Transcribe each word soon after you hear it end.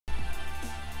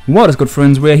What is good,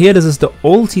 friends? We're here. This is the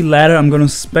OLT ladder. I'm gonna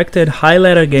spectate high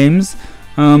ladder games.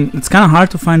 It's kind of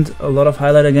hard to find a lot of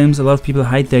high ladder games. A lot of people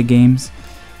hide their games,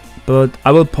 but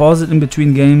I will pause it in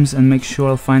between games and make sure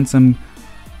I'll find some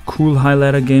cool high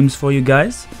ladder games for you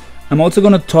guys. I'm also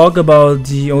gonna talk about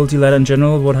the OLT ladder in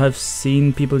general, what I've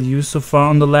seen people use so far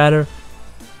on the ladder,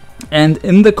 and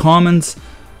in the comments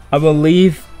I will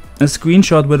leave a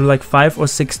screenshot with like 5 or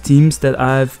 6 teams that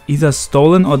I've either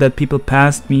stolen or that people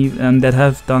passed me and that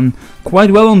have done quite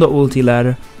well on the OLT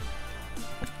ladder.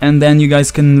 And then you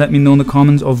guys can let me know in the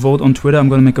comments or vote on Twitter. I'm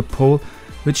gonna make a poll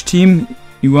which team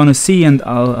you wanna see, and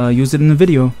I'll use it in the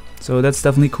video. So that's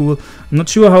definitely cool. I'm not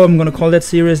sure how I'm gonna call that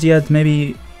series yet.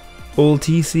 Maybe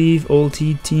OLT Thief,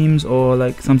 OLT teams, or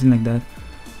like something like that.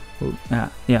 Well,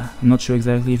 yeah, I'm not sure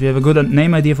exactly. If you have a good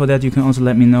name idea for that, you can also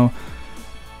let me know.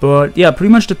 But yeah,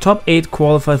 pretty much the top 8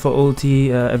 qualify for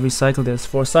OLT every cycle. There's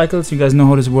 4 cycles. You guys know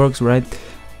how this works, right?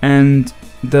 And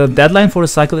the deadline for the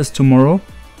cycle is tomorrow.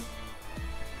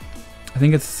 I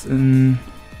think it's in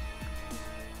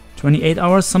 28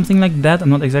 hours, something like that.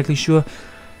 I'm not exactly sure.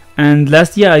 And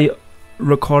last year I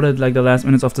recorded like the last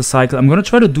minutes of the cycle. I'm gonna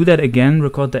try to do that again,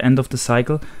 record the end of the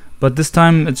cycle. But this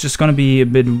time it's just gonna be a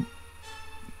bit,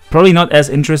 probably not as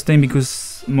interesting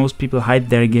because most people hide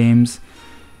their games.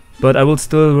 But I will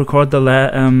still record the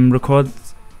record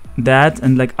that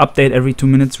and like update every 2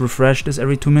 minutes, refresh this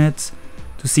every 2 minutes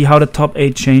to see how the top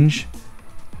 8 change.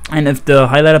 And if the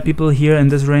high ladder people here in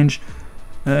this range,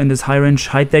 in this high range,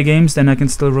 hide their games, then I can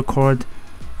still record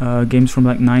games from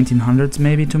like 1900s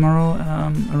maybe tomorrow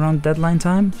around deadline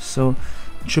time. So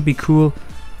it should be cool.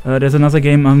 There's another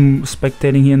game I'm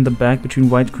spectating here in the back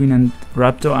between White Queen and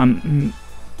Raptor. I'm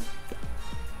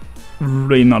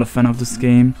really not a fan of this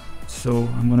game, so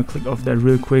I'm gonna click off that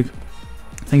real quick.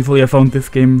 Thankfully I found this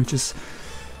game which is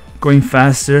going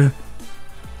faster.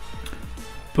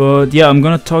 But yeah, I'm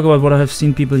gonna talk about what I have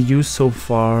seen people use so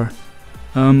far.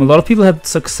 A lot of people had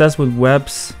success with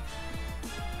webs.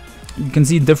 You can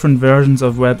see different versions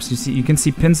of webs. You can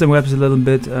see pins and webs a little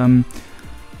bit.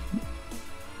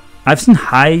 I've seen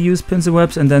high use pins and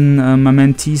webs, and then my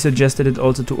man T suggested it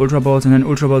also to Ultra Balls, and then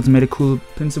Ultra Balls made a cool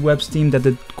pins and webs team that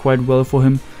did quite well for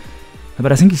him.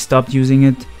 But I think he stopped using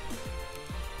it.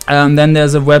 Then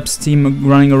there's a webs team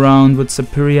running around with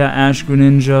Superior, Ash,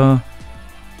 Greninja,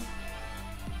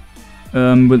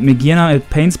 with Megina at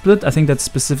Pain Split. I think that's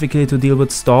specifically to deal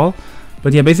with stall.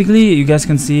 But yeah, basically you guys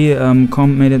can see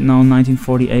Comp made it now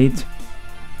 1948.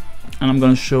 And I'm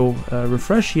gonna show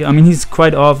refresh here. I mean, he's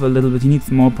quite off a little bit, he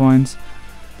needs more points.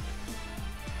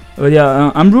 But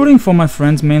yeah, I'm rooting for my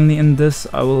friends mainly in this.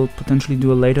 I will potentially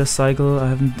do a later cycle, I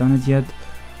haven't done it yet.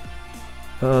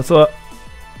 So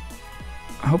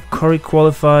I hope Kory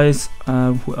qualifies.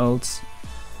 Who else?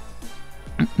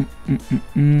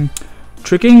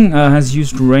 Tricking has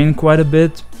used Rain quite a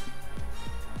bit.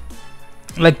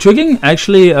 Like Tricking,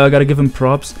 actually, gotta give him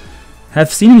props.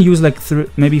 Have seen him use like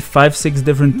maybe 5-6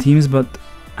 different teams, but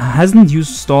hasn't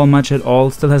used stall much at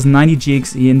all. Still has 90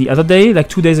 GXE. And the other day, like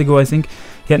 2 days ago, I think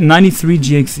he had 93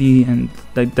 GXE, and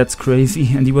like that's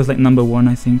crazy. And he was like #1,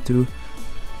 I think, too.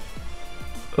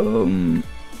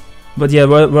 But yeah,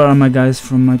 where are my guys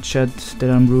from my chat that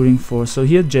I'm rooting for? So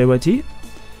here, JYT,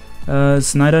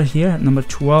 Snyder here at number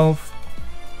 12.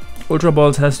 Ultra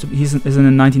Balls is in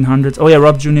the 1900s. Oh yeah,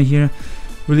 Rob Jr. here,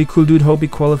 really cool dude. Hope he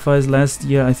qualifies. Last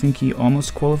year I think he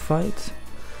almost qualified.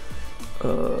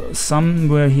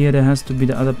 Somewhere here there has to be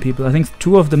the other people. I think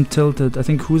 2 of them tilted. I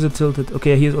think Huza tilted.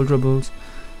 Okay, here's Ultra Balls,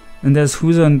 and there's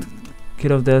Huza and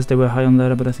Kid of Death. They were high on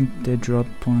ladder, but I think they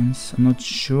dropped points. I'm not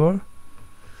sure.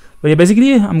 But yeah,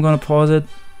 basically I'm gonna pause it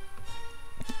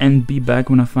and be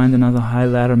back when I find another high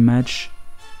ladder match.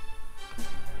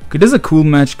 Okay, this is a cool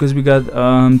match because we got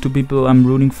 2 people I'm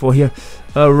rooting for here.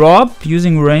 Rob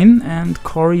using Rain and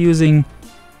Kory using...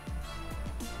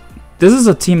 This is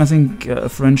a team, I think, a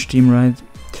French team, right?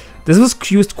 This was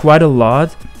used quite a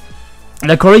lot.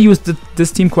 Like Kory used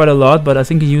this team quite a lot, but I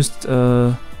think he used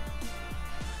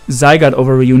Zygarde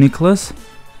over Reuniclus.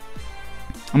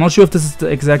 I'm not sure if this is the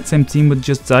exact same team with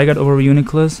just Zygarde over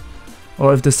Reuniclus,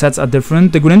 or if the sets are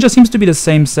different. The Greninja seems to be the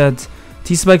same set.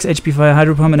 T-Spikes, HP Fire,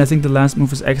 Hydro Pump, and I think the last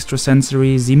move is Extra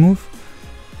Sensory Z-move.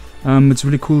 It's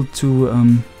really cool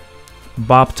to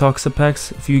bob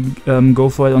Toxapex if you go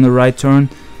for it on the right turn.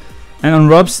 And on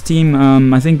Rob's team,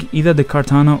 I think either the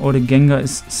Kartana or the Gengar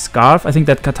is Scarf. I think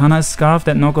that Katana is Scarf.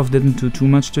 That knockoff didn't do too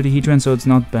much to the Heatran, so it's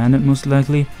not banded most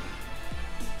likely.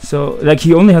 So, like,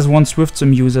 he only has 1 Swift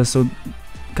Swim user, so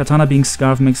Katana being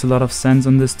Scarf makes a lot of sense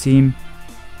on this team.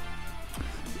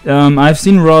 I've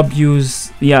seen Rob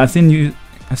use... Yeah, I've seen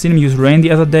him use Rain the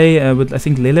other day with, I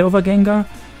think, Lele over Gengar.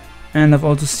 And I've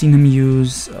also seen him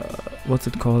use, what's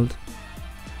it called?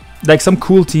 Like some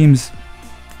cool teams.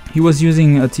 He was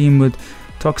using a team with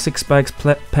Toxic Spikes,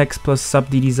 Pex plus Sub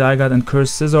DD Zygarde and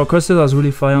Curse Scissor. Curse Scissor is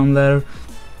really fire on ladder.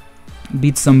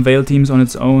 Beats some Veil teams on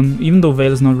its own, even though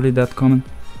Veil is not really that common.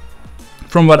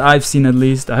 From what I've seen at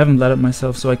least. I haven't laddered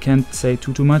myself, so I can't say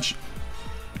too much.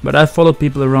 But I've followed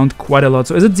people around quite a lot.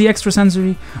 So is it the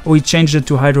extrasensory? Oh, he changed it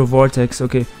to Hydro Vortex.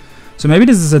 Okay. So maybe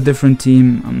this is a different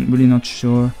team. I'm really not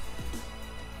sure.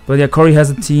 But yeah, Kory has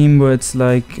a team where it's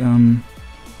like... yeah, I'm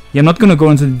not going to go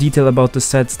into the detail about the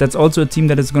sets. That's also a team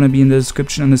that is going to be in the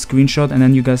description and the screenshot. And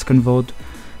then you guys can vote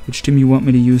which team you want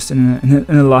me to use in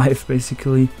a live,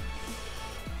 basically.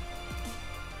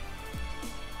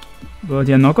 But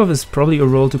yeah, knockoff is probably a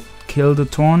roll to kill the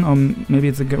Torn, or maybe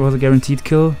it was a guaranteed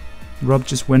kill. Rob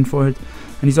just went for it,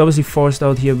 and he's obviously forced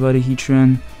out here by the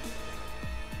Heatran.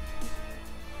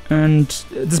 And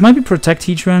this might be Protect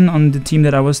Heatran on the team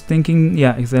that I was thinking.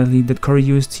 Yeah, exactly. That Kory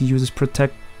used. He uses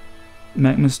Protect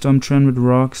Magma Storm Trend with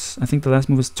rocks. I think the last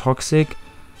move is Toxic.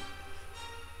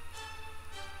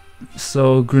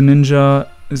 So Greninja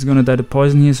is gonna die to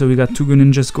poison here. So we got two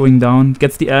Greninjas going down.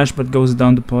 Gets the Ash, but goes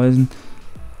down to poison.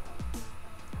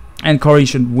 And Kory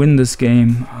should win this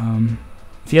game.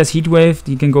 If he has Heat Wave,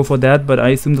 he can go for that, but I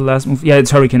assume the last move... Yeah,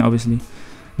 it's Hurricane, obviously.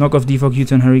 Knockoff, Defog,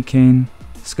 U-turn, Hurricane.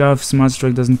 Scarf, Smart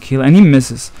Strike doesn't kill, and he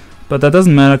misses. But that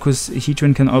doesn't matter, because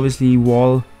Heatran can obviously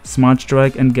wall Smart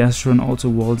Strike, and Gastron also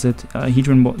walls it.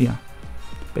 Heatran, yeah.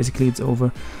 Basically, it's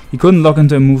over. He couldn't lock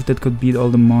into a move that could beat all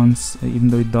the mons, even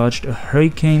though he dodged a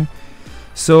Hurricane.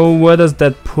 So, where does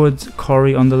that put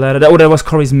Kory on the ladder? That was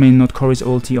Kory's main, not Kory's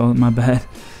OLT. Oh, my bad.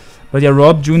 But yeah,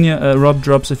 Rob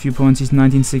drops a few points. He's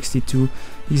 1962.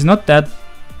 He's not that...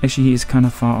 Actually, he is kind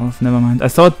of far off. Never mind. I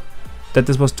thought that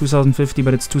this was 2050,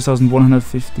 but it's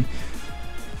 2150.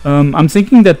 I'm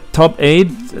thinking that top 8,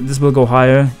 this will go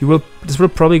higher. This will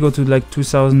probably go to like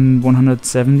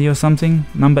 2170 or something.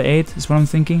 Number 8 is what I'm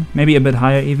thinking. Maybe a bit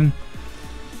higher even.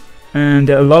 And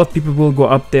a lot of people will go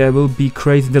up there. It will be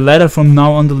crazy. The ladder from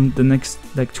now on the next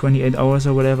like 28 hours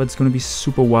or whatever, it's going to be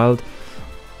super wild.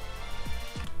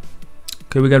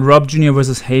 Okay, we got Rob Jr.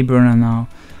 versus Hayburner now.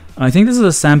 I think this is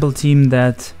a sample team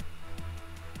that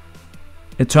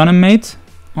Eternum made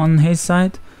on Hay's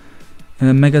side.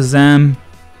 Mega Zam.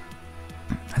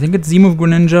 I think it's Z-move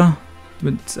Greninja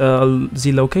with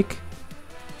Z-Low Kick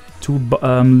to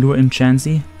lure in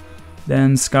Chansey.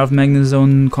 Then Scarf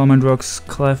Magnezone, Calm Rocks,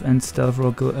 Clef, and Stealth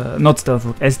Rock. Not Stealth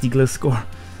Rock, SD Gliscor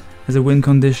as a win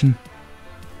condition.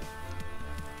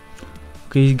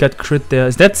 Okay, he got crit there.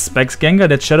 Is that Specs Gengar?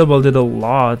 That Shadow Ball did a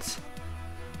lot.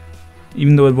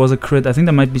 Even though it was a crit, I think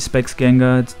that might be Specs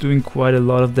Gengar. It's doing quite a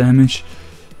lot of damage.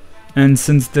 And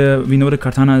since we know the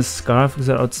Kartana is Scarf, because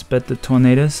it outsped the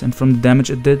Tornadus, and from the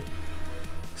damage it did.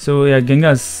 So yeah,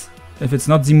 Gengar's, if it's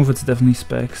not Z-move, it's definitely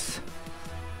Specs.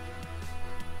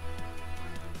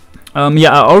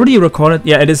 Yeah, I already recorded.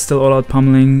 Yeah, it is still all out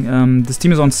pummeling. This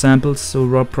team is on samples, so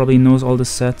Rob probably knows all the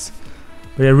sets.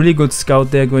 But yeah, really good scout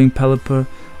there, going Pelipper.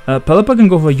 Pelipper can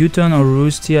go for U-turn or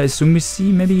Roost here. I assume we see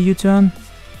maybe U-turn.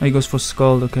 Oh, he goes for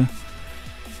Scald, okay.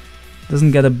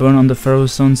 Doesn't get a burn on the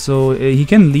Ferrothorn, so he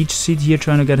can Leech Seed here,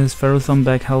 trying to get his Ferrothorn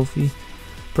back healthy.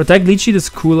 Protect Leech Seed is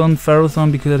cool on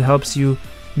Ferrothorn because it helps you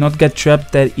not get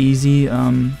trapped that easy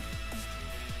by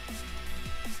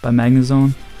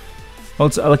Magnezone.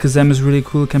 Also, Alakazam is really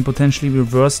cool, can potentially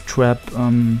reverse trap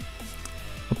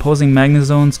opposing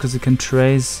Magnezones because it can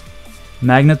trace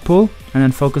Magnet Pull and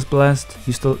then Focus Blast.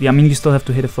 You still have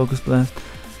to hit a Focus Blast.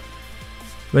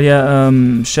 But yeah,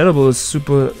 Shadow Ball is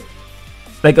super...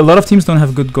 Like, a lot of teams don't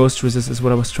have good Ghost Resist, is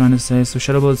what I was trying to say. So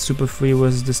Shadow Ball is super free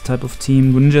versus this type of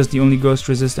team. Greninja is the only Ghost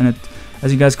Resist, and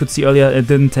as you guys could see earlier, it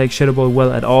didn't take Shadow Ball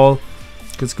well at all,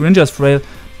 because Greninja is frail.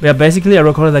 But yeah, basically I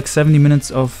recorded like 70 minutes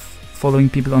of following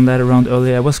people on that around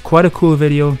earlier. It was quite a cool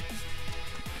video.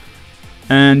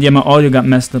 And yeah, my audio got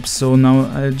messed up, so now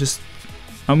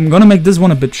I'm gonna make this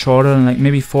one a bit shorter, like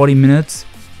maybe 40 minutes.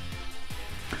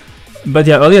 But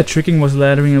yeah, earlier Tricking was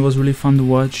laddering, it was really fun to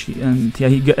watch, and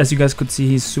yeah, as you guys could see,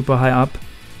 he's super high up.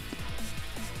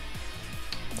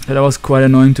 That was quite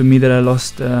annoying to me that I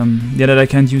lost, yeah, that I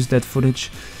can't use that footage.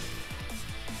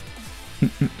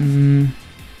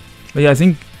 But yeah, I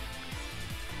think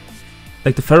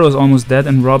like the Pharaoh is almost dead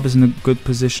and Rob is in a good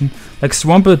position. Like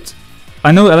Swampert,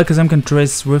 I know Alakazam can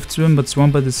trace Swift Swim, but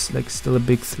Swampert is like still a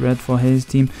big threat for his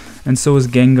team, and so is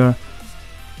Gengar.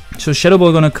 So Shadow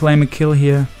Ball gonna claim a kill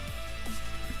here.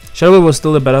 Shadow Ball was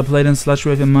still a better play than Sludge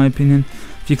Wave in my opinion.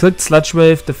 If you clicked Sludge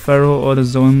Wave, the Pharaoh or the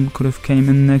Zone could have came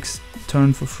in next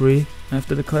turn for free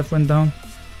after the Clef went down.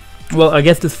 Well, I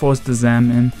guess this forced the Zam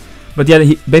in. But yeah,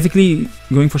 he basically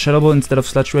going for Shadow Ball instead of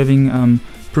Sludge Waving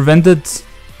prevented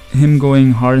him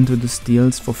going hard into the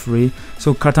steals for free.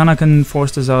 So Kartana can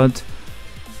force this out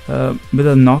with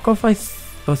a knockoff,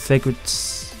 or Sacred.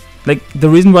 Like, the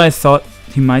reason why I thought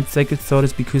he might Sacred Thought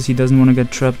is because he doesn't want to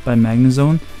get trapped by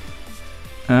Magnezone.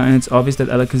 And it's obvious that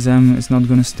Alakazam is not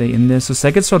going to stay in there. So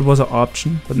Sacred Sword was an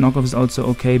option, but knockoff is also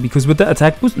okay. Because with the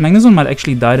attack boost, Magnezone might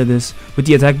actually die to this. With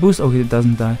the attack boost, okay, it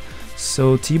doesn't die.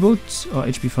 So T-Bolt or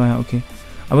HP Fire, okay.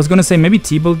 I was going to say maybe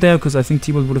T-Bolt there, because I think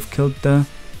T-Bolt would have killed the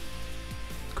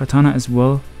Kartana as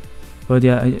well. But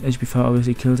yeah, HP Fire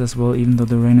obviously kills as well, even though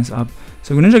the rain is up.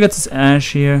 So Greninja gets his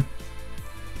Ash here.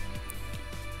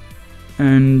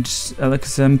 And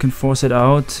Alakazam can force it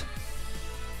out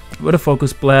with a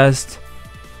Focus Blast.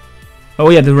 Oh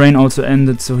yeah, the rain also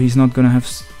ended, so he's not gonna have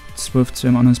Swift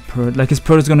Swim on his Purr. Like, his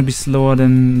Purr is gonna be slower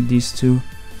than these two.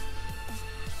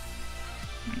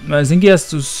 But I think he has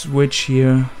to switch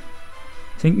here.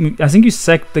 I think you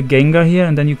sack the Gengar here,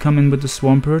 and then you come in with the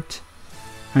Swampert.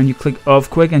 And you click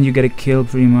Earthquake and you get a kill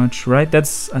pretty much, right?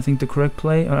 That's, I think, the correct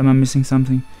play, or am I missing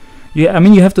something? Yeah, I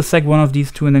mean, you have to sack one of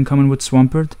these two and then come in with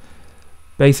Swampert.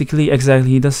 Basically,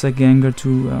 exactly, he does sack Gengar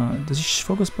to, does he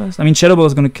Focus Blast? I mean, Shadow Ball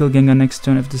is gonna kill Gengar next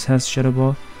turn if this has Shadow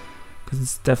Ball. Because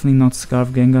it's definitely not Scarf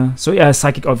Gengar. So yeah,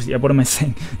 Psychic, obviously, yeah, what am I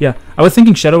saying? Yeah, I was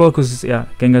thinking Shadow Ball because, yeah,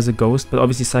 Gengar is a ghost, but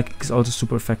obviously Psychic is also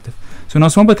super effective. So now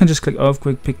Swampert can just click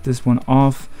Earthquake, pick this one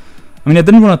off. I mean, I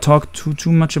didn't want to talk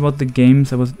too much about the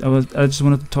games. I just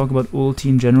wanted to talk about OLT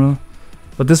in general.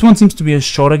 But this one seems to be a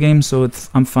shorter game, so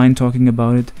I'm fine talking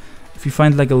about it. If you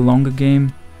find like a longer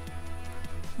game,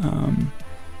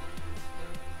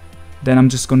 then I'm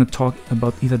just gonna talk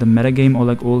about either the meta game or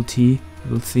like OLT.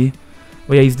 We'll see.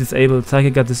 Oh yeah, he's disabled.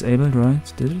 Psychic got disabled,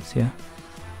 right? Did it? Yeah.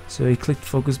 So he clicked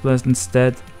Focus Blast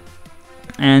instead,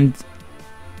 and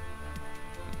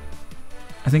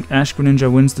I think Ash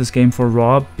Greninja wins this game for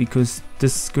Rob, because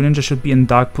this Greninja should be in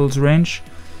Dark Pulse range.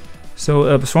 So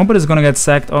Swampert is gonna get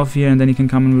sacked off here, and then he can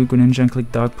come in with Greninja and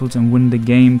click Dark Pulse and win the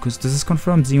game, because this is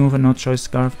confirmed Z-move and not Choice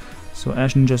Scarf. So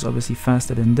Ash Ninja is obviously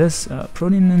faster than this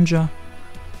Protein Ninja.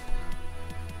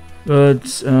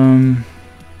 But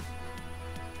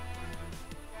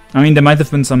I mean, there might have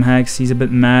been some hacks. He's a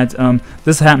bit mad.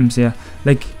 This happens, yeah.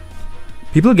 Like,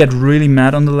 people get really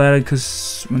mad on the ladder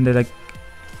because when they like,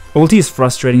 OLT is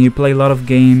frustrating. You play a lot of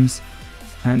games,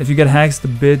 and if you get hexed a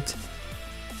bit,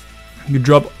 you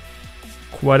drop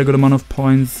quite a good amount of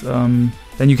points. Then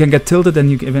you can get tilted,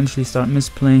 and you eventually start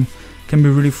misplaying. Can be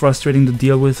really frustrating to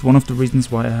deal with. One of the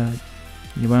reasons why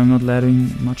I'm not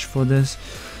laddering much for this.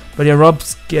 But yeah,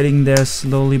 Rob's getting there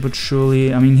slowly but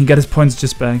surely. I mean, he got his points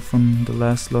just back from the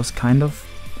last loss, kind of.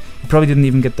 He probably didn't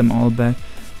even get them all back.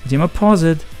 But yeah, I'm gonna pause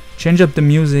it, change up the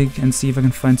music, and see if I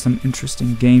can find some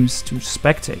interesting games to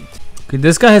spectate. Okay,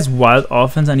 this guy has wild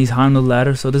offense and he's high on the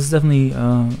ladder, so this is definitely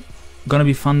gonna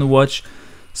be fun to watch.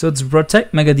 So it's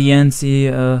Protect, Mega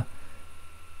DNC.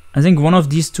 I think one of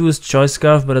these two is Choice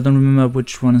Scarf, but I don't remember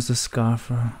which one is the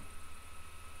Scarfer.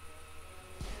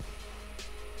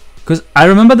 Because I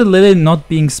remember the Lily not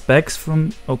being Specs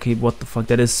from... Okay, what the fuck,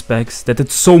 that is Specs. That did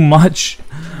so much.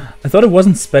 I thought it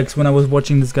wasn't Specs when I was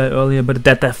watching this guy earlier, but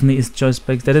that definitely is Choice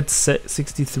Specs. That it's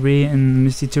 63 in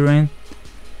Misty Terrain.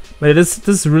 But this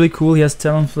is really cool. He has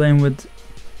Talonflame with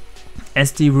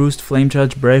SD, Roost, Flame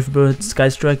Charge, Brave Bird, Sky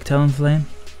Strike, Talonflame.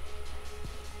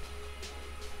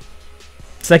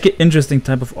 It's like an interesting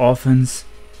type of offense.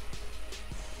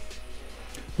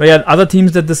 But yeah, other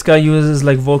teams that this guy uses,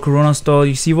 like Volcarona Stall.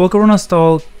 You see Volcarona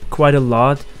Stall quite a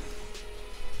lot.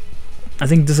 I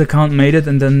think this account made it,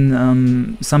 and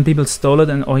then some people stole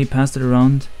it, or he passed it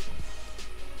around.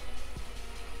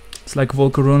 It's like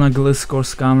Volcarona, Gliscor,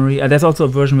 Skarmory. There's also a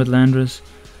version with Landorus.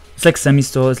 It's like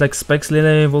semi-stall. It's like Specs,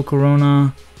 Lele,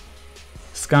 Volcarona,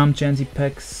 Skarm, Chansey,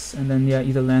 Pex, and then yeah,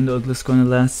 either Lando or Gliscor in the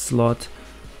last slot.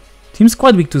 Team's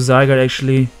quite weak to Zygarde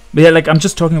actually. But yeah, like I'm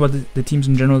just talking about the teams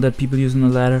in general that people use on the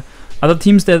ladder. Other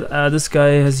teams that this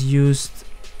guy has used,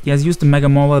 he has used the Mega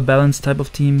Mobile balanced type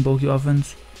of team, bulky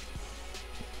offense,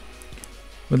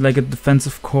 with like a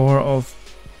defensive core of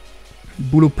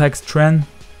Bulupax Tren.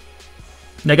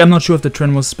 Like I'm not sure if the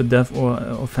Tren was spit def or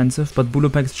offensive, but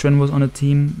Bulupax Tren was on a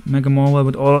team Mega Mobile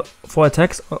with all 4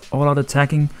 attacks, all out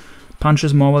attacking.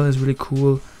 Punches Mobile is really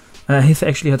cool. He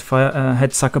actually had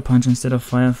had Sucker Punch instead of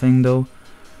Fire Fang though.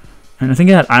 And I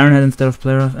think it had Iron Head instead of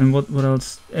Flare Up. And what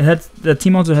else? It had, the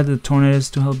team also had the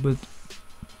Tornadus to help with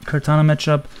Kartana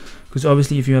matchup. Because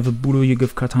obviously if you have a Bulu, you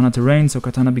give Kartana terrain, so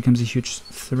Kartana becomes a huge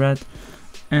threat.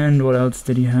 And what else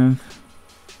did he have?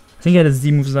 I think he had a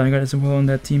Z-move Zygarde as well on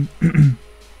that team.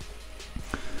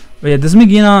 But yeah, this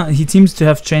Megina, he seems to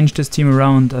have changed his team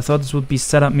around. I thought this would be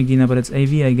setup Megina, but it's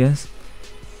AV, I guess.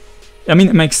 I mean,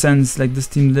 it makes sense. Like, this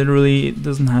team literally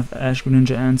doesn't have Ash,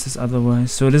 Greninja, answers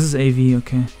otherwise. So this is AV,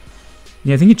 okay.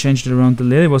 Yeah, I think he changed it around. The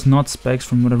Lily was not Specs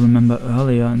from what I remember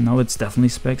earlier. And now it's definitely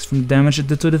Specs from the damage it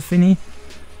did to the Finny.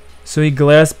 So he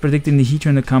glares, predicting the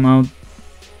Heatran to come out.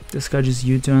 This guy just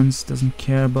U-turns, doesn't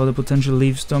care about the potential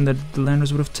Leaf Storm that the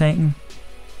Landers would have taken.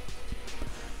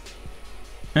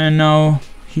 And now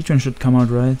Heatran should come out,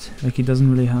 right? Like, he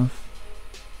doesn't really have.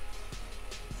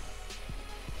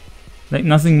 Like,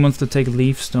 nothing wants to take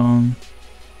Leaf Storm.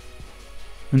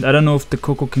 And I don't know if the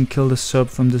Coco can kill the Serp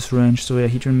from this range, so yeah,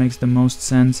 Heatran makes the most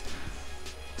sense.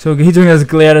 So Heatran has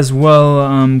Glare as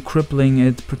well, crippling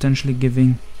it, potentially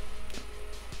giving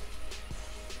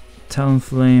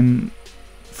Talonflame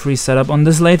free setup on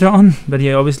this later on. But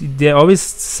yeah, obviously they always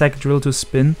sack Drill to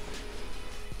spin.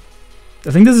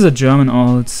 I think this is a German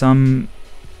alt. Some,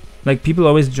 like, people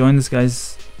always join this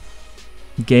guy's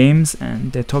games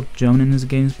and they talked German in his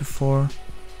games before.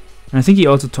 And I think he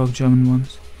also talked German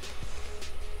once.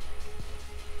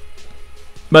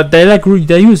 But they like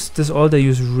they use this alt. They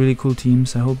use really cool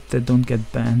teams. I hope they don't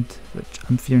get banned, which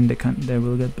I'm fearing they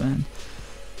will get banned.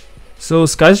 So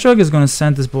Skystrike is gonna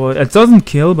send this boy. It doesn't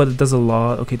kill, but it does a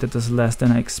lot. Okay, that does less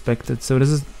than I expected. So this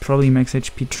is probably max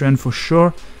HP trend for sure.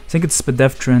 I think it's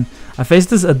Spadef trend. I faced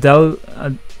this Adel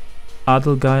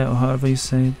guy, or however you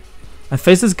say it. I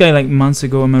faced this guy like months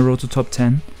ago on my road to top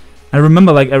 10. I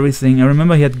remember like everything. I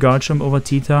remember he had Garchomp over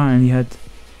Tita and he had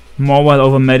Mawile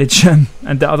over Medicham,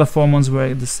 and the other 4 ones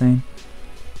were the same.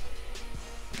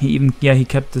 He even, yeah, he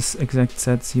kept this exact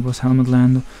sets. He was Helmet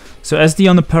Lando. So SD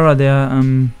on the Para there,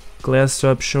 Glare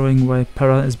Serp showing why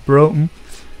Para is broken,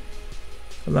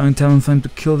 allowing Talonflame to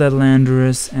kill that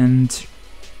Landorus, and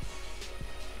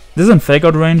this is in fake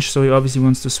out range, so he obviously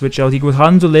wants to switch out. He goes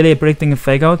hard into Lele, predicting a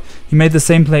fake out. He made the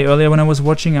same play earlier when I was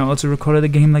watching. I also recorded a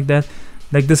game like that.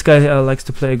 Like, this guy likes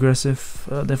to play aggressive,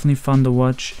 definitely fun to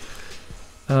watch.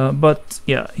 But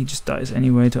yeah, he just dies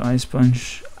anyway to Ice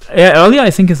Punch. Yeah, earlier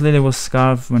I think his Lele was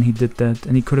Scarf when he did that,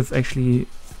 and he could have actually,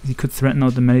 he could threaten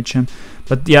out the Medicham.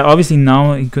 But yeah, obviously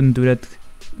now he couldn't do that.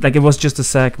 Like, it was just a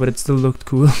sack, but it still looked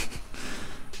cool.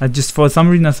 I just, for some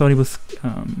reason I thought he was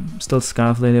still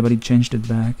Scarf Lele, but he changed it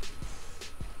back.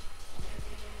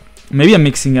 Maybe I'm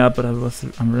mixing up, but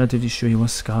I'm relatively sure he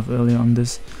was Scarf earlier on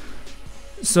this.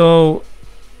 So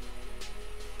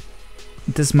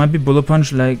this might be Bullet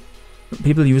Punch. Like,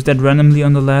 people use that randomly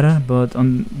on the ladder, but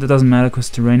that doesn't matter because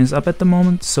terrain is up at the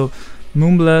moment. So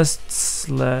Moonblast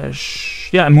slash,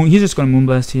 yeah, he's just gonna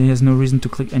Moonblast here. He has no reason to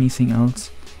click anything else,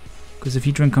 because if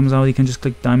Heatran comes out, he can just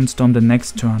click Diamond Storm the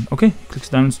next turn. Okay, clicks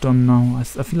Diamond Storm now. I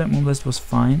feel like Moonblast was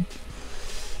fine.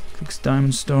 Clicks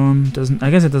Diamond Storm, doesn't,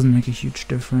 I guess it doesn't make a huge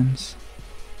difference.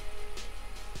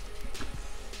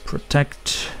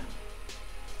 Protect.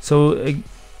 So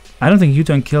I don't think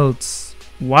U-turn killed.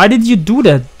 Why did you do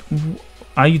that?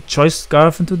 Are you choice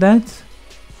Scarf into that?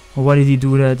 Or why did he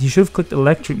do that? He should have clicked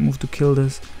Electric move to kill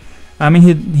this. I mean,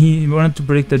 he wanted to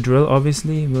break the Drill,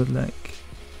 obviously, but like,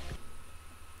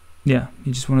 yeah,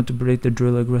 he just wanted to break the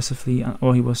Drill aggressively,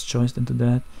 or he was choiced into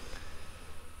that.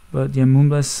 But yeah,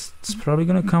 Moonblast is probably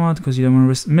gonna come out because you don't want to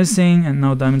risk missing, and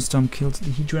now Diamond Storm kills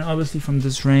the Heatran, obviously, from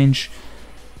this range.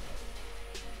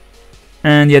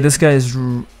 And yeah, this guy is,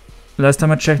 last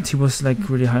time I checked, he was like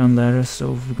really high on ladder,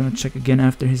 so we're gonna check again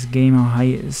after his game how high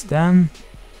he is then.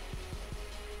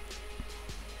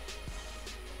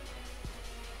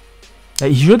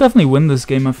 He should definitely win this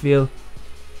game, I feel.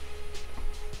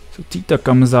 So Tita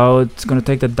comes out, it's gonna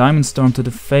take that Diamond Storm to the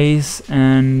face,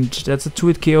 and that's a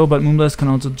 2-hit KO, but Moonblast can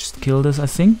also just kill this, I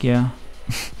think, yeah.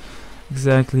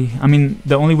 Exactly. I mean,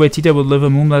 the only way Tita would live a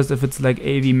Moonblast if it's like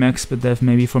AV max Spadef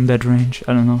maybe from that range,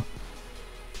 I don't know.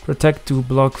 Protect to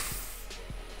block,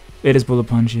 it is Bullet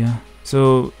Punch, yeah.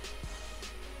 So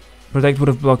Protect would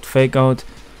have blocked Fake Out.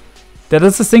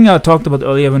 That's the thing I talked about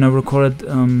earlier when I recorded,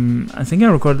 I think I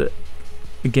recorded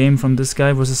a game from this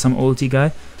guy versus some OLT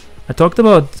guy. I talked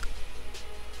about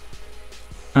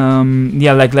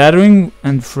yeah, like laddering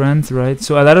and friends, right?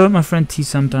 So I ladder with my friend T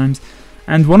sometimes,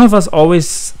 and one of us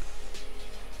always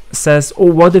says,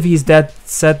 oh, what if he's that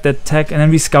set, that tech, and then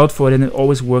we scout for it and it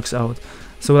always works out.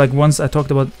 So like once I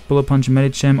talked about Bullet Punch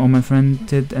Medicham, or my friend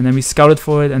did, and then we scouted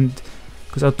for it, and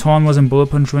because our Torn was in Bullet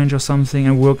Punch range or something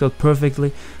and worked out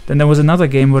perfectly. Then there was another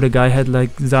game where the guy had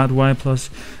like Zard Y plus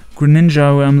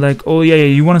Greninja, where I'm like, oh yeah,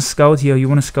 you want to scout here, you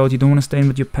want to scout, you don't want to stay in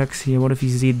with your packs here, what if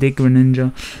he's Z-Dick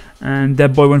Greninja? And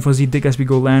that boy went for Z-Dick as we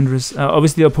go Landorus.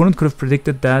 Obviously the opponent could have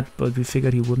predicted that, but we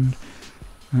figured he wouldn't.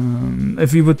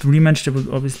 If we would rematch, there would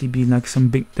obviously be like some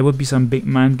big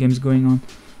mind games going on.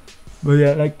 But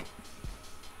yeah, like,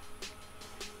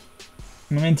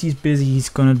 the moment he's busy, he's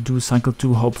gonna do cycle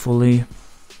 2, hopefully.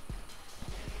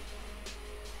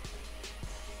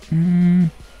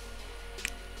 I'm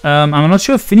not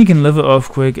sure if Finny can live an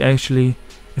earthquake actually.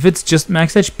 If it's just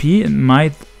max HP,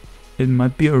 it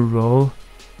might be a roll.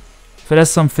 If it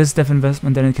has some fizz def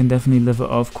investment, then it can definitely live an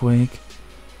earthquake.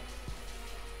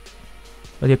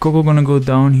 But yeah, Coco gonna go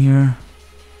down here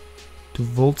to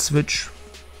volt switch.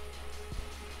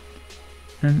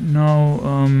 And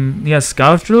now, yeah,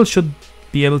 Scarf Drill should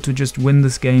be able to just win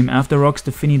this game. After rocks,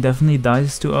 the Finny definitely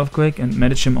dies to earthquake, and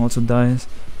Medichim also dies.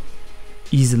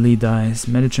 Easily dies.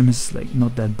 Medichim is like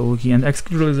not that bulky, and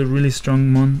Excadrill is a really strong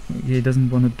mon. He doesn't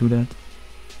want to do that.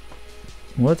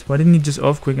 What? Why didn't he just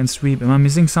earthquake and sweep? Am I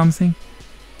missing something?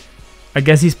 I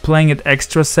guess he's playing it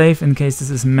extra safe in case this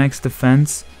is max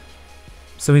defense.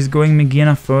 So he's going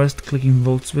Megiana first, clicking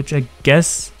volt switch, I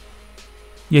guess.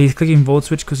 Yeah, he's clicking volt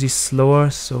switch because he's slower,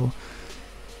 so.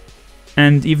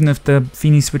 And even if the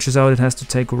Finny switches out, it has to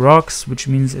take rocks, which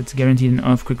means it's guaranteed an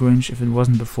earthquake range if it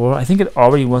wasn't before. I think it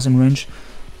already was in range.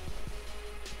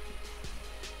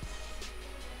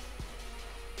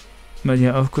 But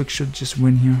yeah, earthquake should just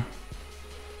win here.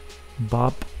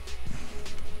 Bop.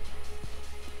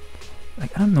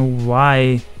 Like, I don't know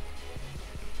why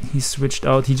he switched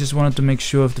out. He just wanted to make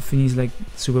sure if the Finny is like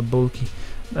super bulky.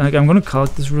 Like, I'm gonna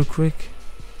calc this real quick.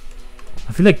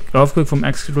 I feel like earthquake from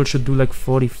Excadrill should do like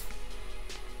 40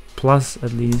 plus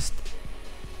at least.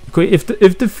 Okay, if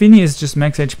the Finny is just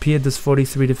max HP, it does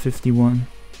 43 to 51.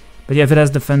 But yeah, if it has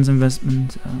defense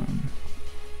investment,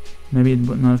 maybe it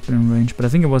would not have been in range. But I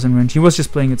think it was in range. He was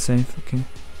just playing it safe. Okay.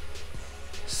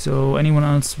 So anyone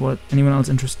else? What? Anyone else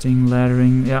interesting?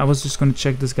 Laddering. Yeah, I was just gonna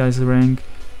check this guy's rank.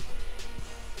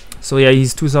 So yeah,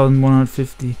 he's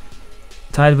 2,150.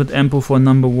 Tied with Empo for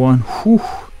number 1. Whew.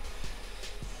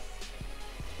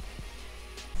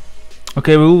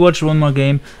 Okay, we'll watch one more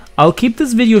game. I'll keep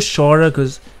this video shorter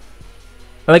because,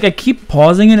 like, I keep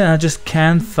pausing it and I just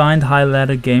can't find high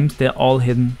ladder games. They're all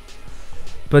hidden.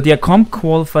 But yeah, Comp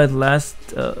qualified last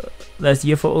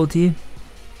year for OLT.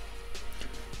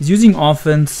 He's using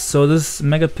offense, so this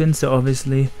Mega Pinsir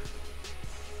obviously.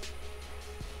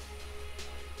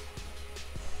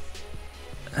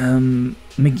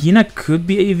 Megiana could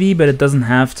be AV, but it doesn't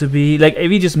have to be. Like,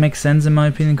 AV just makes sense in my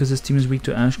opinion because his team is weak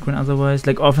to Ashgren otherwise.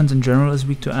 Like, offense in general is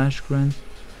weak to Ashgren.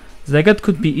 Zagat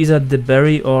could be either the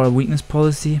berry or weakness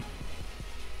policy.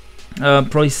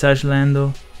 Probably Sash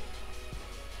Lando.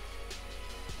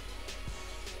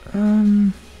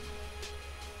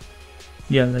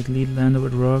 Yeah, like lead Lando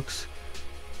with rocks.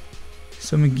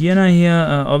 So Megiana here,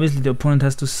 obviously the opponent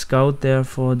has to scout there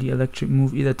for the electric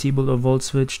move, either T-Bolt or Volt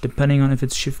Switch, depending on if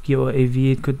it's Shift Gear or AV.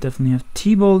 It could definitely have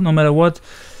T-Bolt, no matter what.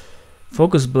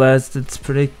 Focus Blast, it's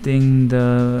predicting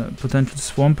the potential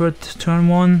Swampert turn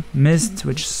 1, missed,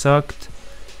 which sucked.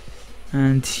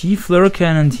 And he Fleur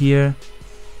Cannon here,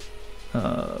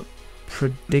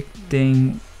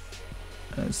 predicting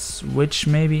a switch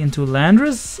maybe into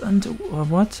Landorus, or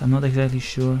what? I'm not exactly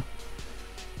sure.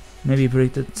 Maybe he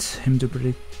predicted him to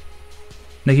predict.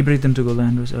 Like, he predicted him to go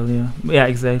Landorus earlier. Yeah,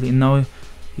 exactly. And now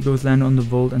he goes Lando on the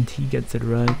Volt and he gets it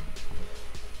right.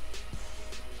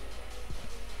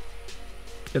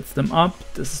 Gets them up.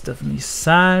 This is definitely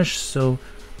Sash. So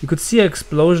you could see an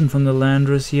explosion from the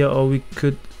Landorus here, or we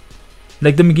could.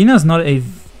 Like, the Megiana is not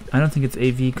AV. I don't think it's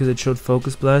AV because it showed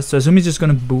Focus Blast. So I assume he's just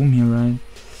gonna boom here, right?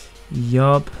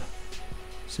 Yup.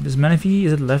 So this Manaphy,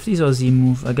 is it lefties or Z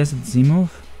move? I guess it's Z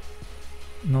move.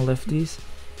 No lefties.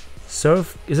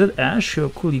 Surf, is it Ash? Sure,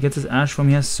 cool. He gets his Ash from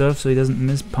here. Surf, so he doesn't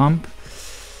miss Pump.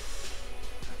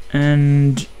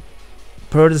 And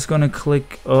Purd is gonna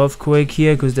click Earthquake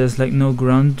here because there's like no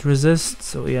ground resist.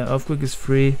 So yeah, Earthquake is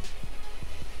free.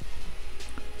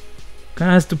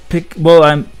 Kinda has to pick. Well,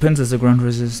 Pinsir is a ground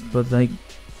resist, but like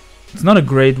it's not a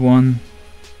great one.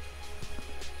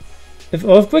 If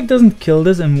Earthquake doesn't kill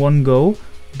this in one go,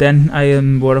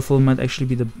 then Waterfall might actually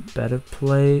be the better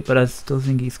play, but I still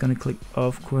think he's gonna click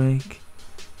Earthquake.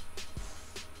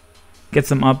 Gets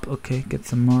him up, okay,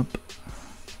 gets him up.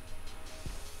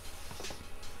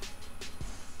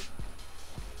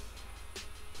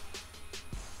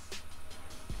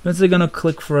 Let's say gonna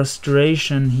click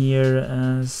Frustration here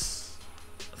as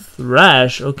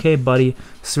Thrash. Okay, buddy.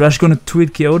 Thrash gonna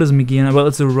tweet Kyoto's Megiana. Well,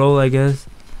 it's a roll, I guess.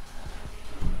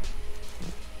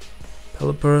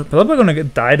 Pelipper gonna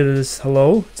get died to this.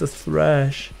 Hello? It's a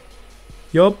Thrash.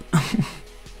 Yup.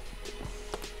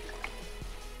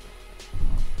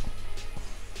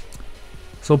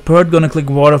 So Purd gonna click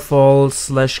Waterfall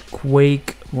 /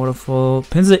 Quake. Waterfall.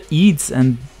 Pinsir eats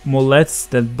and molests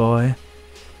that boy.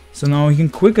 So now he can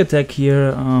quick attack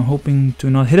here, hoping to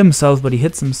not hit himself, but he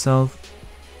hits himself.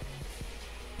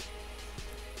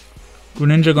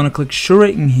 Greninja gonna click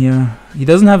Shuriken here. He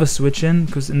doesn't have a switch in,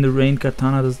 because in the rain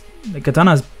Katana does. Like,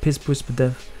 Katana is piss push per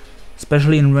death.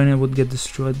 Especially in rain, it would get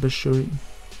destroyed by Shuriken.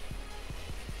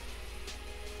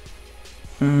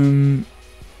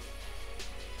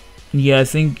 Yeah, I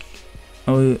think.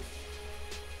 Oh,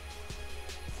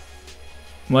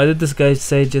 why did this guy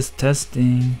say just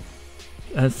testing?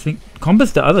 I think Comp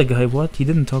is the other guy. What? He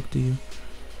didn't talk to you.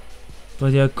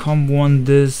 But yeah, Comp won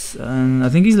this, and I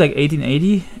think he's like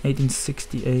 1880,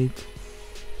 1868.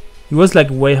 He was like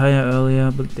way higher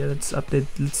earlier, but yeah, let's update.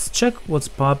 Let's check what's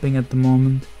popping at the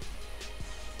moment.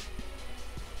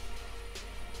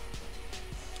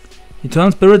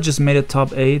 Eternal Spirit just made a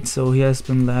top 8, so he has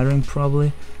been laddering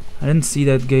probably. I didn't see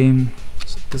that game.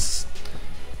 Just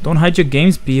don't hide your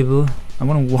games, people. I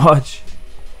want to watch.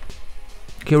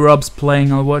 Okay, Rob's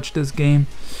playing. I'll watch this game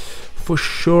for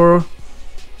sure.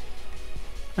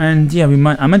 And yeah,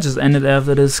 I might just end it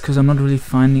after this, because I'm not really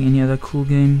finding any other cool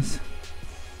games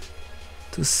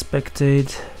to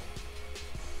spectate.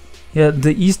 Yeah,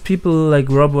 the East people, like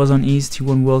Rob was on East, he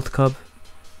won World Cup.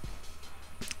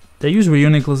 They use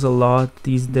reunicles a lot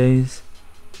these days.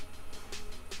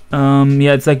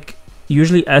 Yeah, it's like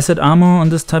usually acid armor on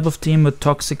this type of team with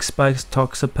toxic spikes,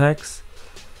 toxapacks.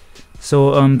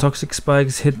 So toxic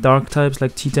spikes hit dark types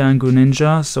like Tita and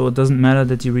Greninja, so it doesn't matter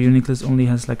that your reuniclus only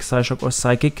has like Psyshock or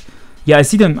Psychic. Yeah, I've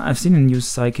seen them use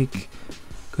Psychic.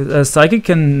 Cause Psychic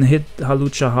can hit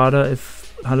Hawlucha harder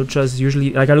if Hawlucha is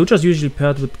usually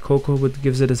paired with Coco, which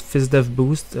gives it a Fizdef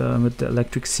boost with the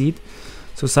electric seed.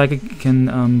 So Psychic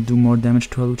can do more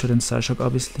damage to Hawlucha than Psyshock,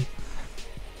 obviously.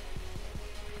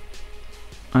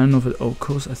 I don't know if it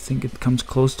OHKOs. I think it comes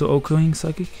close to OHKOing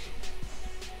Psychic.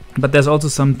 But there's also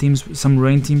some teams, some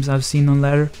rain teams I've seen on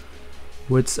ladder,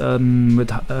 where it's with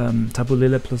Tapu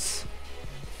Lele plus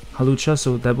Hawlucha,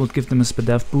 so that would give them a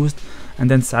Spadef boost,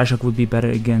 and then Psyshock would be better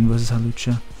again versus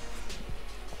Hawlucha.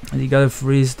 And you got a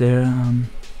freeze there.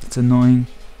 It's annoying.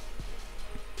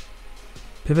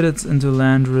 Pivoted into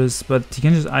Landorus, but he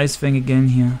can just Ice Fang again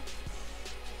here.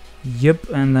 Yep,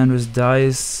 and Landorus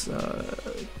dies.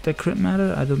 That crit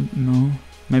matter? I don't know.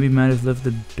 Maybe might have lived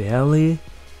it barely.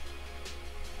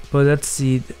 But let's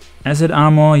see. Acid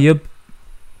armor, yep.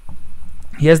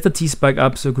 He has the T-Spike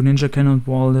up, so Greninja cannot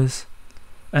wall this.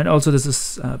 And also this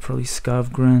is probably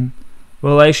Scarf Gren.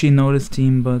 Well, I actually know this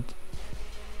team, but...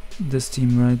 this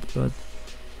team, right? But...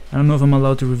 I don't know if I'm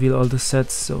allowed to reveal all the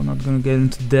sets, so I'm not gonna get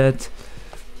into that.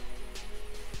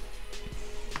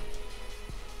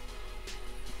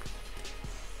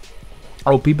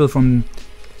 Oh, people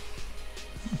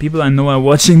I know are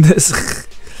watching this.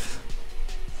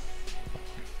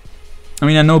 I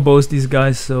mean, I know both these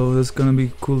guys, so it's gonna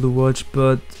be cool to watch,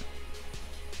 but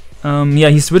yeah,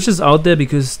 he switches out there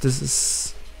because this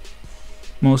is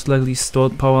most likely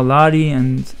stored power Ladi,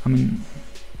 and I mean,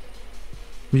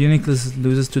 Reuniclus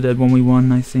loses to that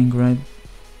 1v1, I think, right?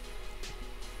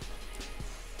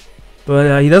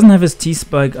 But he doesn't have his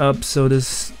T-Spike up, so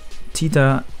this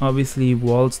Tita obviously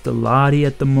walls the Ladi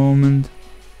at the moment.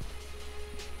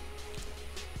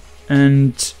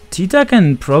 And Tita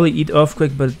can probably eat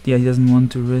Earthquake, but yeah, he doesn't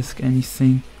want to risk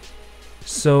anything.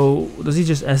 So does he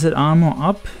just acid armor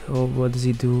up, or what does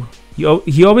he do?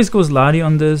 He always goes Ladi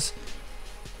on this,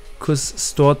 cause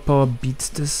stored power beats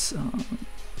this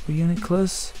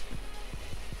Reuniclus.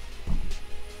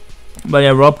 But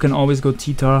yeah, Rob can always go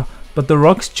Tita, but the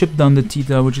rocks chip down the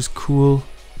Tita, which is cool.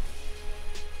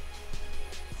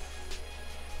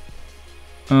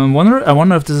 I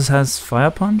wonder if this has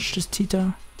Fire Punch, this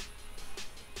Tita.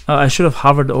 I should have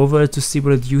hovered over it to see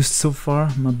what it used so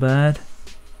far, my bad.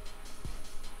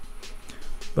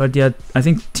 But yeah, I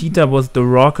think Tita was the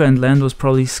rocker and land was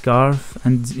probably Scarf.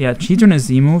 And yeah, Cheater is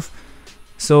Z move.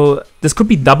 So this could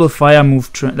be double fire move,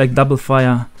 like double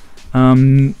fire.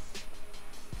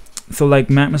 So like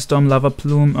Magma Storm, Lava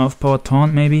Plume, Earth Power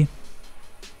Taunt maybe.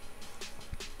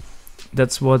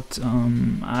 That's what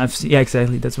I've seen. Yeah,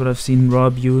 exactly. That's what I've seen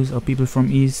Rob use, or people from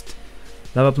East.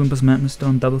 Lava Plume plus Magma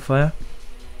Storm, double fire.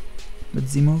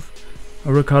 That's Z move.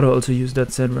 Or Ricardo also used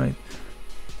that set, right?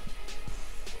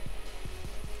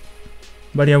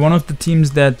 But yeah, one of the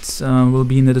teams that will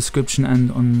be in the description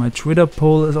and on my Twitter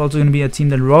poll is also going to be a team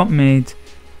that Rob made.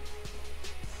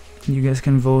 You guys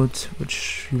can vote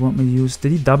which you want me to use.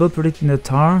 Did he double predict in the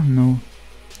tar? No.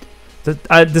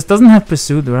 This doesn't have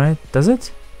Pursuit, right? Does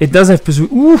it? It does have Pursuit.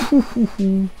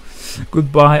 Ooh,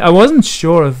 goodbye. I wasn't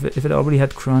sure if it already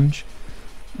had Crunch.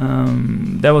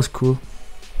 That was cool.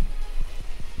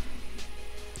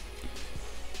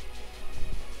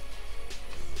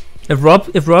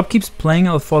 If Rob keeps playing,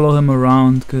 I'll follow him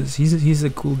around because he's a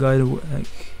cool guy to like.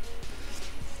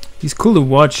 He's cool to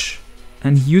watch,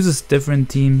 and he uses different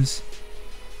teams.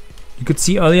 You could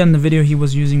see earlier in the video he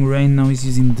was using Rain. Now he's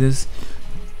using this.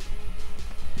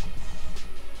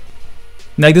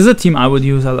 Like, this is a team I would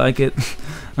use. I like it.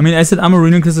 I mean, I said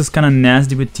Reuni is kind of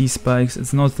nasty with T-spikes.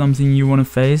 It's not something you want to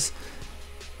face.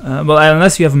 Well,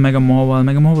 unless you have a Mega Mobile.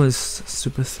 Mega Mobile is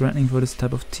super threatening for this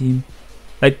type of team.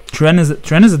 Like, Tren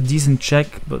is a decent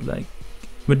check, but like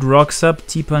with Rocks up,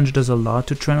 T-Punch does a lot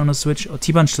to Tren on a switch, or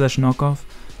T-Punch / knockoff.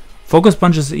 Focus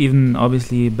Punch is even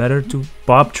obviously better to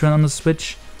Bob Tren on the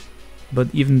switch, but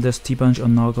even this T-Punch or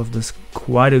knockoff does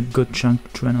quite a good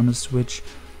chunk Tren on the switch.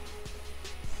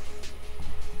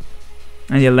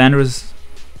 And yeah, Landorus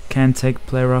can take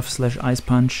play rough / ice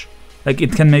punch. Like,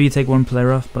 it can maybe take one play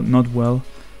rough, but not well.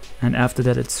 And after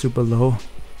that, it's super low.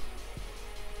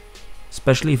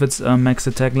 Especially if it's max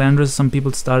attack Landorus. Some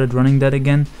people started running that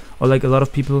again, or like a lot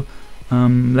of people,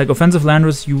 like offensive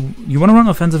Landorus. You want to run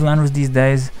offensive Landorus these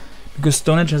days because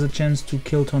Stone Edge has a chance to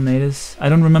kill Tornadus. I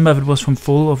don't remember if it was from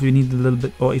full or if you need a little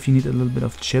bit, or if you need a little bit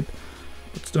of chip.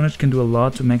 But Stone Edge can do a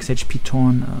lot to max HP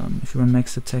Torn if you run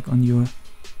max attack on your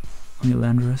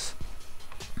Landorus.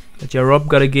 But yeah, Rob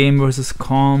got a game versus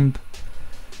Comp.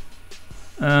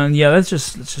 Yeah, let's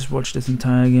just watch this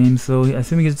entire game. So I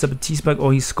think he gets up a T-spike,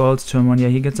 or he scalds turn 1. Yeah,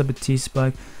 he gets up a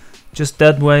T-spike. Just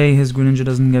that way his Greninja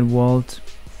doesn't get walled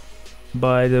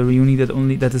by the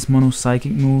reuni that is mono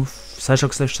psychic move.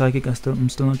 Psyshock / psychic, I'm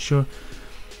still not sure.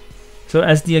 So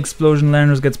as the explosion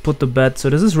Landorus gets put to bed, so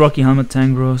this is Rocky Helmet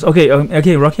Tangros. Okay,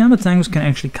 Rocky Helmet Tangros can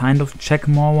actually kind of check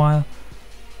Mawile,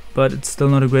 but it's still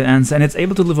not a great answer, and it's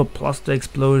able to deliver plus the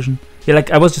explosion. Yeah,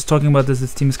 like I was just talking about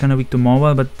this team is kind of weak to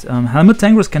Mawile, but Helmet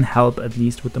Tangros can help at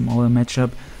least with the Mawile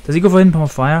matchup. Does he go for Hidden Power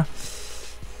Fire?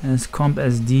 As Comp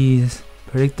SD is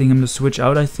predicting him to switch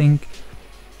out, I think.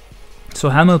 So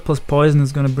Helmet plus Poison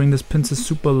is gonna bring this Pinsir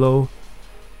super low.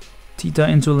 Tita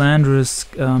into Landorus,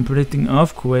 predicting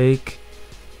Earthquake,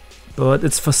 but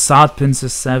it's Facade Pinsir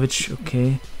Savage.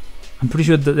 Okay, I'm pretty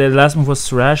sure the last move was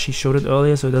Thrash. He showed it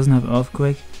earlier, so it doesn't have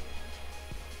Earthquake.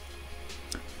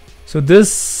 So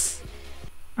this,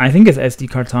 I think it's SD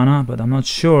Kartana, but I'm not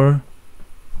sure,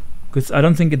 because I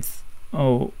don't think it's.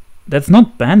 Oh, that's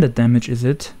not banded damage, is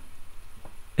it?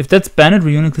 If that's banded,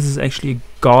 Reuniclus is actually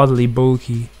godly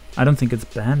bulky. I don't think it's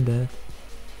banded.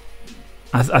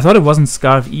 I thought it wasn't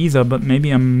Scarf either, but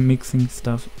maybe I'm mixing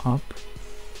stuff up.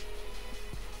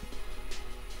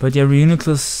 But yeah,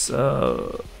 Reuniclus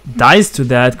dies to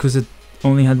that because it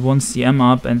only had one CM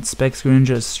up, and Specs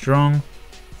Greninja is strong.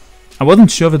 I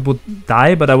wasn't sure if it would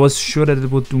die, but I was sure that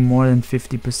it would do more than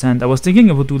 50%. I was thinking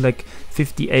it would do like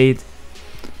 58.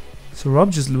 So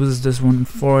Rob just loses this one in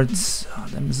forts. Oh,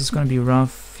 then this is gonna be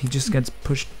rough. He just gets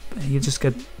pushed. He just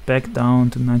gets back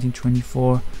down to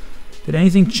 1924. Did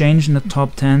anything change in the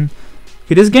top 10?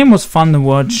 Okay, this game was fun to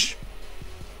watch.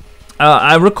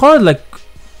 I recorded like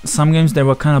some games that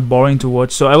were kind of boring to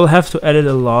watch, so I will have to edit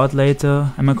a lot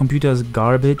later, and my computer is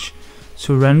garbage,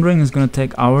 so rendering is gonna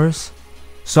take hours.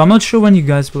 So I'm not sure when you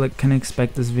guys will can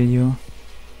expect this video.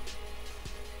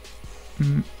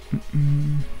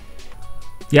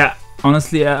 Yeah,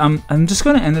 honestly, I'm just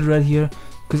gonna end it right here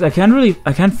because I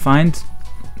can't find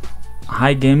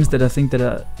high games that I think that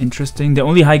are interesting. The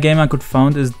only high game I could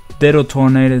find is Dedo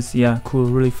Tornadus. Yeah, cool,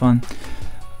 really fun.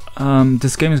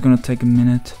 This game is gonna take a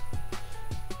minute.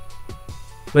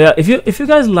 But yeah, if you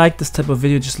guys like this type of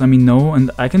video, just let me know,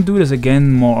 and I can do this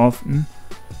again more often.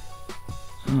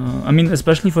 I mean,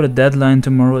 especially for the deadline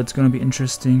tomorrow, it's gonna be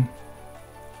interesting.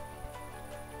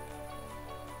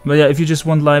 But yeah, if you just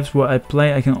want lives where I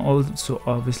play, I can also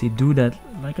obviously do that.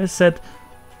 Like I said,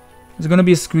 there's gonna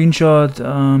be a screenshot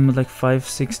with like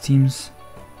 5-6 teams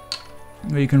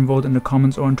where you can vote in the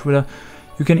comments or on Twitter.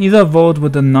 You can either vote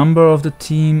with the number of the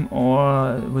team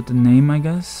or with the name, I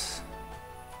guess.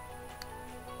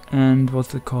 And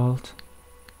what's it called?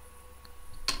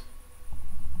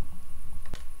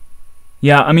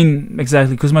 Yeah, I mean,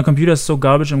 exactly, because my computer is so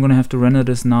garbage, I'm gonna have to render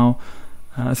this now.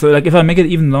 So like if I make it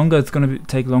even longer, it's gonna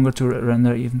take longer to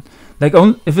render even. Like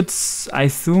if it's, I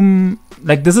assume,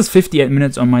 like this is 58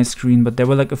 minutes on my screen, but there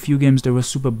were like a few games that were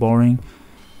super boring.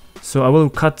 So I will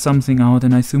cut something out,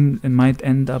 and I assume it might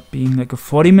end up being like a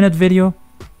 40-minute video.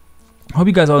 Hope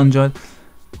you guys all enjoyed.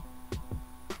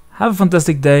 Have a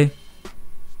fantastic day.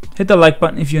 Hit the like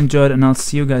button if you enjoyed, and I'll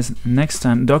see you guys next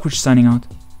time. Dokkerich signing out.